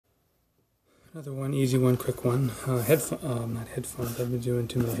Another one, easy one, quick one. Not headphones. I've been doing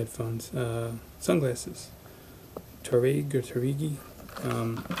too many headphones. Sunglasses. Torege or Torege.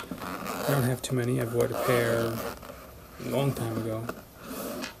 I don't have too many. I bought a pair a long time ago,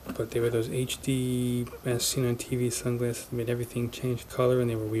 but they were those HD, as seen on TV sunglasses. They made everything change color, and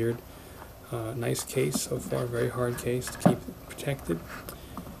they were weird. Nice case so far. Very hard case to keep it protected.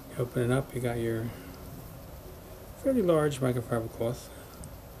 You open it up. You got your fairly large microfiber cloth.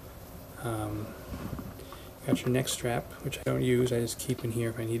 Got your neck strap, which I don't use, I just keep in here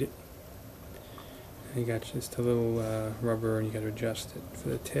if I need it. And you got just a little rubber, and you got to adjust it for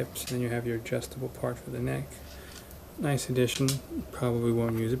the tips. And then you have your adjustable part for the neck. Nice addition. Probably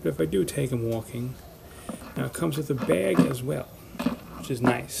won't use it, but if I do take them walking. Now it comes with a bag as well, which is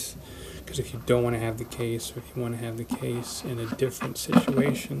nice. Because if you don't want to have the case, or if you want to have the case in a different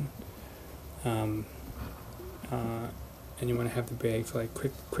situation, and you want to have the bag for like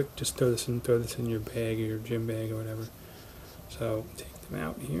quick, just throw this in your bag or your gym bag or whatever. So take them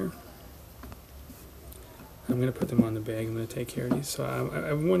out here. I'm going to put them on the bag. I'm going to take care of these. So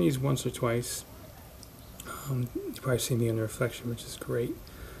I've worn these once or twice. You probably see me in the reflection, which is great.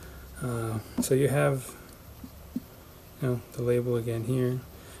 So you have, the label again here.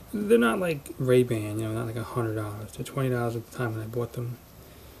 They're not like Ray-Ban, not like $100. They're $20 at the time when I bought them.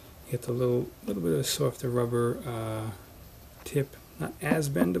 You get the little bit of a softer rubber tip, not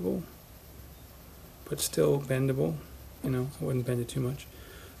as bendable, but still bendable. I wouldn't bend it too much.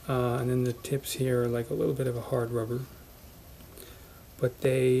 And then the tips here are like a little bit of a hard rubber, but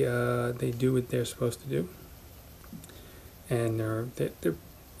they do what they're supposed to do. And they're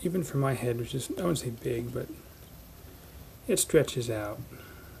even for my head, which is, I wouldn't say big, but it stretches out.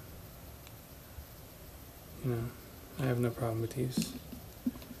 I have no problem with these,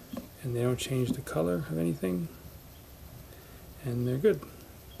 and they don't change the color of anything. And they're good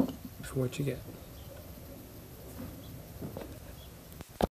for what you get.